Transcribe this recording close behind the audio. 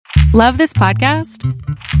Love this podcast?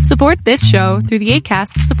 Support this show through the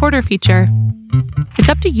Acast supporter feature. It's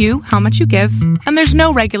up to you how much you give, and there's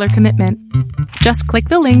no regular commitment. Just click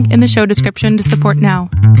the link in the show description to support now.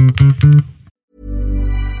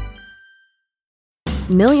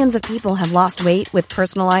 Millions of people have lost weight with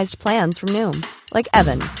personalized plans from Noom. Like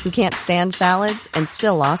Evan, who can't stand salads and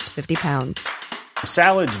still lost 50 pounds.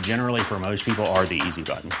 Salads generally for most people are the easy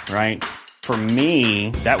button, right? For me,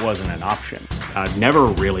 that wasn't an option. I never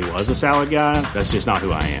really was a salad guy. That's just not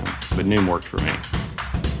who I am. But Noom worked for me.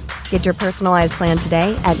 Get your personalized plan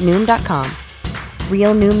today at Noom.com.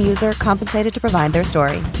 Real Noom user compensated to provide their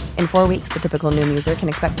story. In 4 weeks, the typical Noom user can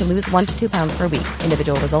expect to lose 1 to 2 pounds per week.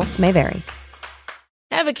 Individual results may vary.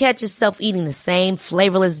 Ever catch yourself eating the same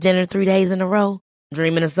flavorless dinner 3 days in a row?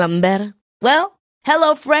 Dreaming of something better? Well,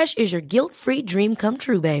 HelloFresh is your guilt-free dream come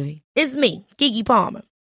true, baby. It's me, Keke Palmer.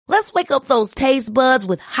 Let's wake up those taste buds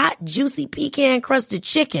with hot, juicy pecan-crusted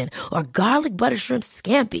chicken or garlic butter shrimp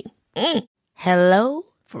scampi. Hello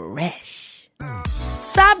Fresh.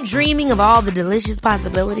 Stop dreaming of all the delicious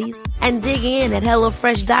possibilities and dig in at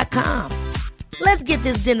HelloFresh.com. Let's get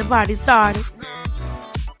this dinner party started.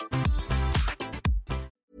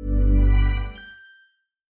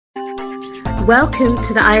 Welcome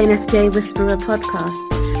to the INFJ Whisperer podcast,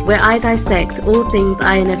 where I dissect all things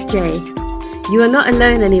INFJ. You are not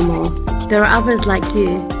alone anymore. There are others like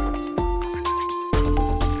you.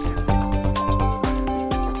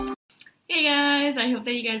 Hey guys, I hope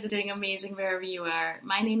that you guys are doing amazing wherever you are.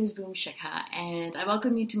 My name is Boom Shikha and I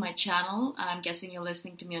welcome you to my channel. I'm guessing you're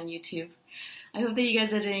listening to me on YouTube. I hope that you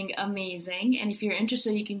guys are doing amazing, and if you're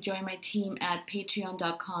interested, you can join my team at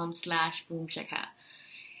patreon.com/boomshikha.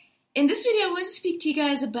 In this video, I want to speak to you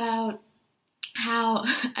guys about how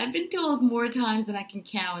I've been told more times than I can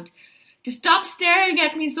count to stop staring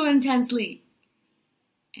at me so intensely.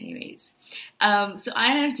 Anyways, so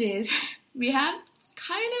INFJs, we have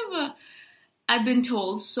kind of a, I've been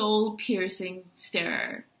told, soul-piercing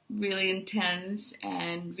stare, really intense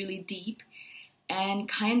and really deep, and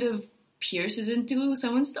kind of pierces into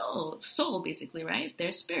someone's soul basically, right?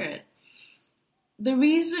 Their spirit. The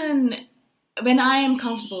reason, when I am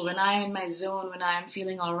comfortable, when I am in my zone, when I am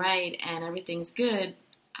feeling all right and everything's good,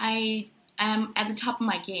 I am at the top of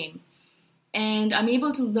my game. And I'm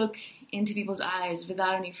able to look into people's eyes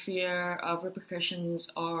without any fear of repercussions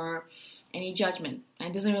or any judgment. And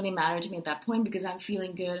it doesn't really matter to me at that point because I'm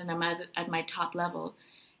feeling good and I'm at my top level.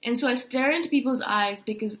 And so I stare into people's eyes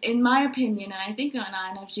because, in my opinion, and I think on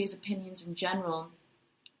INFJ's opinions in general,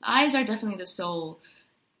 eyes are definitely the soul,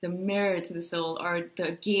 the mirror to the soul, or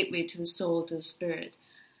the gateway to the soul, to the spirit.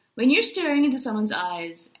 When you're staring into someone's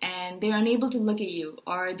eyes and they're unable to look at you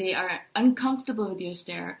or they are uncomfortable with your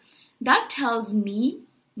stare, that tells me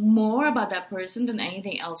more about that person than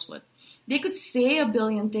anything else would. They could say a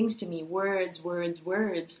billion things to me, words,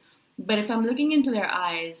 but if I'm looking into their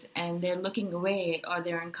eyes and they're looking away or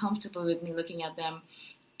they're uncomfortable with me looking at them,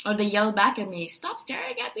 or they yell back at me, "Stop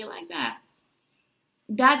staring at me like that,"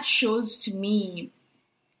 that shows to me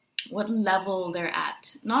what level they're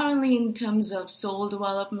at, not only in terms of soul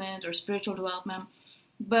development or spiritual development,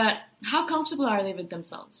 but how comfortable are they with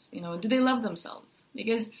themselves? Do they love themselves?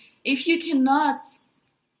 Because if you cannot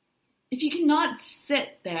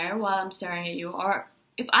sit there while I'm staring at you, or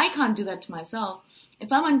if I can't do that to myself,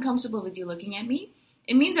 if I'm uncomfortable with you looking at me,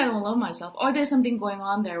 it means I don't love myself, or there's something going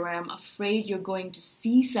on there where I'm afraid you're going to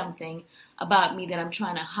see something about me that I'm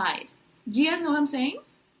trying to hide. Do you guys know what I'm saying?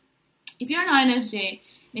 If you're an INFJ,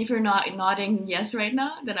 and if you're not nodding yes right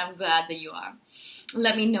now, then I'm glad that you are.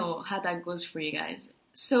 Let me know how that goes for you guys.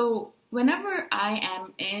 So whenever I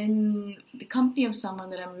am in the company of someone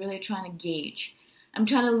that I'm really trying to gauge, I'm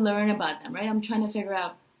trying to learn about them, right? I'm trying to figure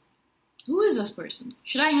out, who is this person?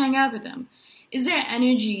 Should I hang out with them? Is their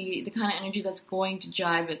energy the kind of energy that's going to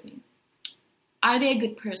jive with me? Are they a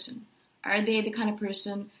good person? Are they the kind of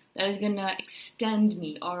person that is going to extend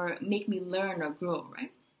me or make me learn or grow,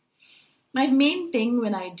 right? My main thing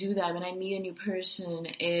when I do that, when I meet a new person,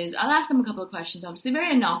 is I'll ask them a couple of questions, obviously very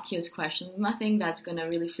innocuous questions, nothing that's going to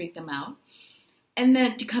really freak them out, and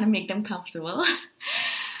then to kind of make them comfortable.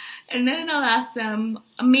 And then I'll ask them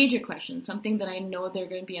a major question, something that I know they're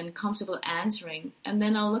going to be uncomfortable answering, and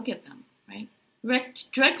then I'll look at them, right?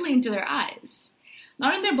 Directly into their eyes.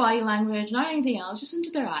 Not in their body language, not anything else, just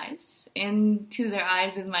into their eyes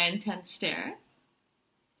with my intense stare.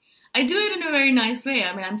 I do it in a very nice way.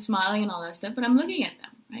 I mean, I'm smiling and all that stuff, but I'm looking at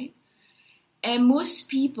them, right? And most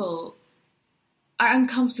people are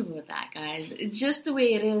uncomfortable with that, guys. It's just the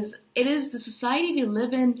way it is. It is the society we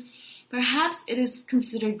live in. Perhaps it is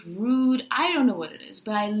considered rude. I don't know what it is,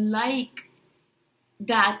 but I like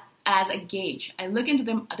that as a gauge. I look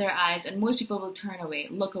into their eyes, and most people will turn away,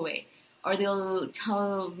 look away, or they'll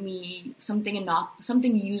tell me something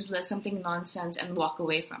useless, something nonsense, and walk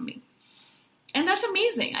away from me. And that's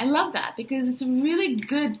amazing. I love that because it's a really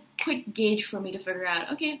good, quick gauge for me to figure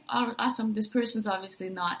out, okay, awesome, this person's obviously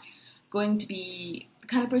not going to be the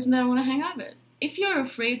kind of person that I want to hang out with. If you're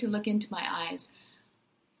afraid to look into my eyes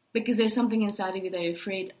because there's something inside of you that you're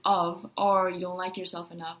afraid of, or you don't like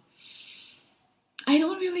yourself enough, I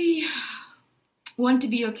don't really want to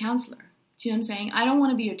be your counselor. Do you know what I'm saying? I don't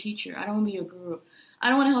want to be your teacher. I don't want to be your guru. I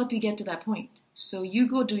don't want to help you get to that point. So you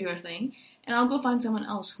go do your thing, and I'll go find someone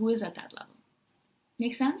else who is at that level.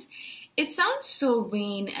 Make sense? It sounds so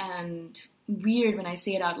vain and weird when I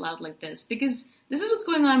say it out loud like this, because this is what's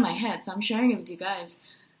going on in my head, so I'm sharing it with you guys.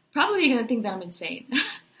 Probably you're going to think that I'm insane.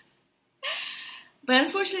 But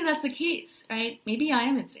unfortunately, that's the case, right? Maybe I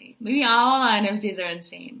am insane. Maybe all INFJs are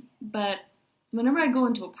insane. But whenever I go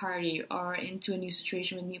into a party or into a new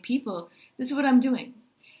situation with new people, this is what I'm doing.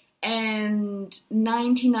 And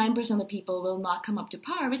 99% of the people will not come up to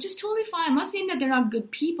par, which is totally fine. I'm not saying that they're not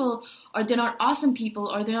good people, or they're not awesome people,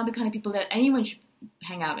 or they're not the kind of people that anyone should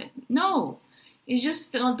hang out with. No, it's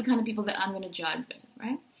just not the kind of people that I'm going to judge with,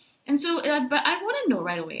 right? And so, but I want to know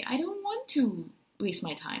right away. I don't want to waste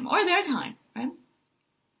my time or their time, right?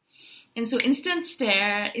 And so intense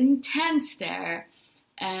stare,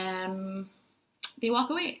 they walk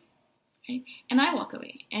away, right? And I walk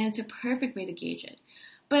away, and it's a perfect way to gauge it.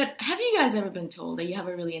 But have you guys ever been told that you have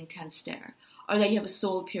a really intense stare, or that you have a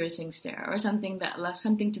soul-piercing stare, or something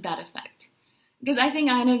to that effect? Because I think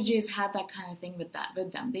INFJs have that kind of thing with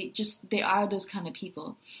them. They are those kind of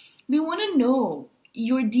people. We want to know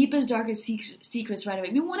your deepest, darkest secrets right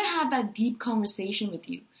away. We want to have that deep conversation with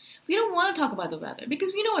you. We don't want to talk about the weather,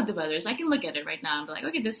 because we know what the weather is. I can look at it right now and be like,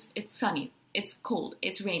 okay, it's sunny, it's cold,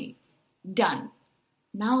 it's rainy. Done.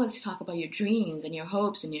 Now let's talk about your dreams and your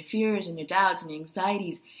hopes and your fears and your doubts and your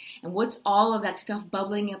anxieties and what's all of that stuff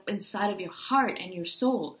bubbling up inside of your heart and your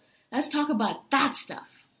soul. Let's talk about that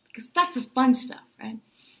stuff, because that's the fun stuff, right?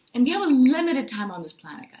 And we have a limited time on this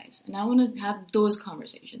planet, guys, and I want to have those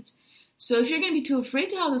conversations. So if you're going to be too afraid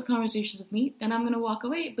to have those conversations with me, then I'm going to walk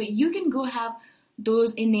away. But you can go have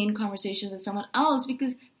those inane conversations with someone else,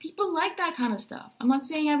 because people like that kind of stuff. I'm not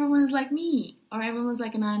saying everyone's like me or everyone's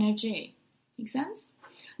like an INFJ. Make sense?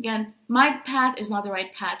 Again, my path is not the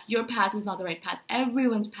right path. Your path is not the right path.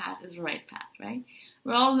 Everyone's path is the right path, right?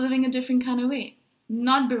 We're all living a different kind of way.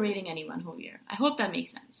 Not berating anyone over here. I hope that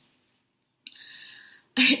makes sense.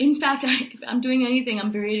 In fact, if I'm doing anything,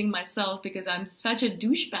 I'm berating myself, because I'm such a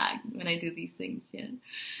douchebag when I do these things. Yeah.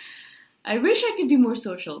 I wish I could be more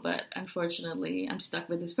social, but unfortunately, I'm stuck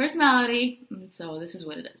with this personality, and so this is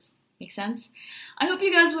what it is. Make sense? I hope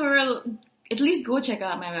you guys will at least go check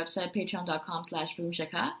out my website,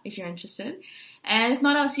 patreon.com/boomshaka, if you're interested. And if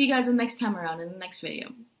not, I'll see you guys the next time around in the next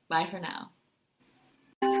video. Bye for now.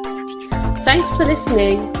 Thanks for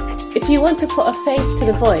listening. If you want to put a face to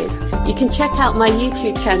the voice, you can check out my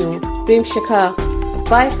YouTube channel, Boom Shaka.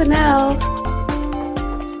 Bye for now.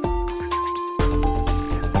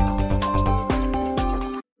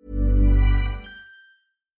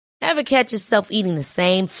 Ever catch yourself eating the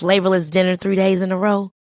same flavorless dinner 3 days in a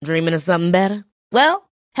row? Dreaming of something better? Well,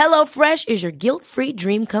 HelloFresh is your guilt-free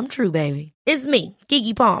dream come true, baby. It's me,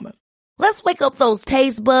 Keke Palmer. Let's wake up those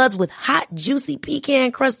taste buds with hot, juicy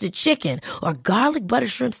pecan-crusted chicken or garlic butter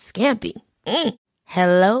shrimp scampi.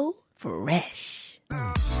 Hello Fresh.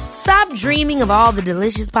 Stop dreaming of all the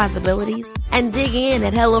delicious possibilities and dig in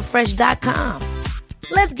at HelloFresh.com.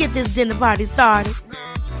 Let's get this dinner party started.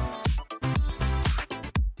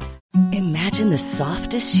 Imagine the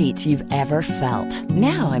softest sheets you've ever felt.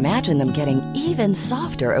 Now imagine them getting even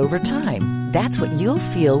softer over time. That's what you'll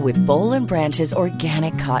feel with Boll & Branch's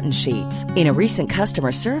organic cotton sheets. In a recent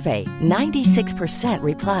customer survey, 96%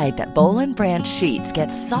 replied that Boll & Branch sheets get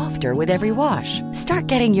softer with every wash. Start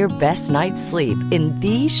getting your best night's sleep in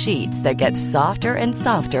these sheets that get softer and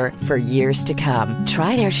softer for years to come.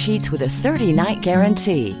 Try their sheets with a 30-night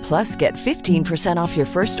guarantee. Plus, get 15% off your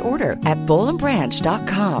first order at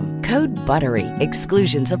bollandbranch.com. Code BUTTERY.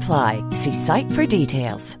 Exclusions apply. See site for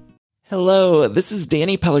details. Hello, this is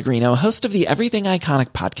Danny Pellegrino, host of the Everything Iconic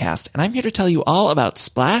podcast, and I'm here to tell you all about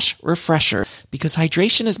Splash Refresher, because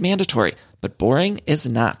hydration is mandatory, but boring is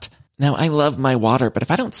not. Now, I love my water, but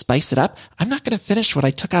if I don't spice it up, I'm not going to finish what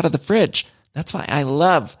I took out of the fridge. That's why I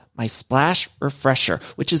love my Splash Refresher,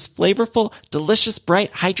 which is flavorful, delicious,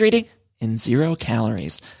 bright, hydrating, and 0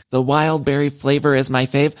 calories. The wild berry flavor is my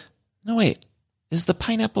fave. No, wait. Is the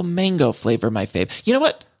pineapple mango flavor my fave? You know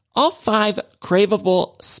what? All 5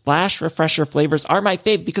 craveable Splash Refresher flavors are my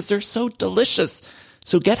fave because they're so delicious.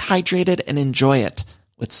 So get hydrated and enjoy it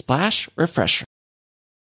with Splash Refresher.